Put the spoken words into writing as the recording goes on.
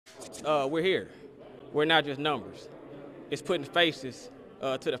we're here. We're not just numbers. It's putting faces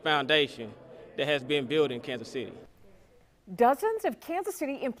to the foundation that has been built in Kansas City. Dozens of Kansas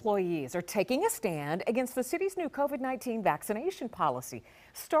City employees are taking a stand against the city's new COVID-19 vaccination policy.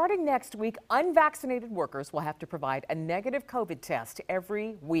 Starting next week, unvaccinated workers will have to provide a negative COVID test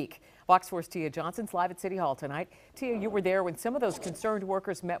every week. Fox 4's Tia Johnson's live at City Hall tonight. Tia, you were there when some of those concerned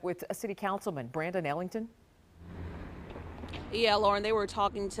workers met with a city councilman, Brandon Ellington. Yeah, Lauren, they were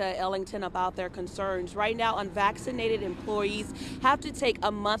talking to Ellington about their concerns. Right now, unvaccinated employees have to take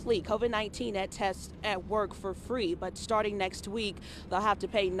a monthly COVID-19 test at work for free, but starting next week, they'll have to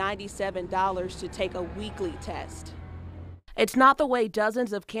pay $97 to take a weekly test. It's not the way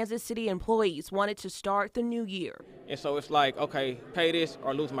dozens of Kansas City employees wanted to start the new year. And so it's like, okay, pay this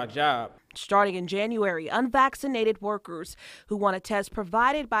or lose my job. Starting in January, unvaccinated workers who want a test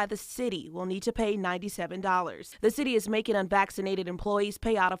provided by the city will need to pay $97. The city is making unvaccinated employees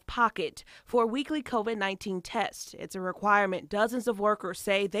pay out of pocket for a weekly COVID-19 test. It's a requirement dozens of workers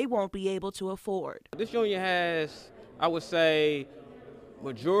say they won't be able to afford. This union has, I would say,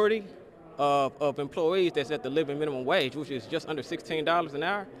 majority of employees that's at the living minimum wage, which is just under $16 an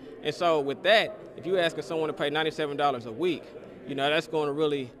hour. And so with that, if you're asking someone to pay $97 a week, that's going to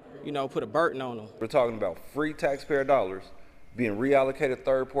really, put a burden on them. We're talking about free taxpayer dollars being reallocated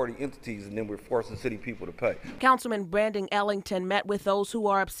third-party entities, and then we're forcing city people to pay. Councilman Brandon Ellington met with those who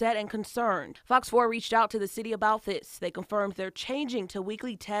are upset and concerned. Fox 4 reached out to the city about this. They confirmed they're changing to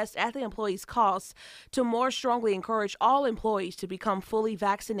weekly tests at the employees' cost to more strongly encourage all employees to become fully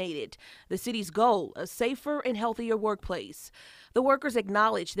vaccinated. The city's goal, a safer and healthier workplace. The workers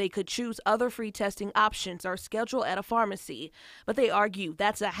acknowledge they could choose other free testing options or schedule at a pharmacy, but they argue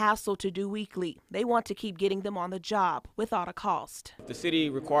that's a hassle to do weekly. They want to keep getting them on the job without a cost. If the city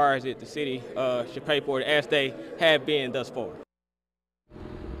requires it, the city should pay for it as they have been thus far.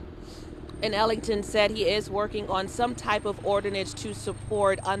 And Ellington said he is working on some type of ordinance to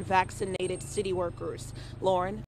support unvaccinated city workers. Lauren?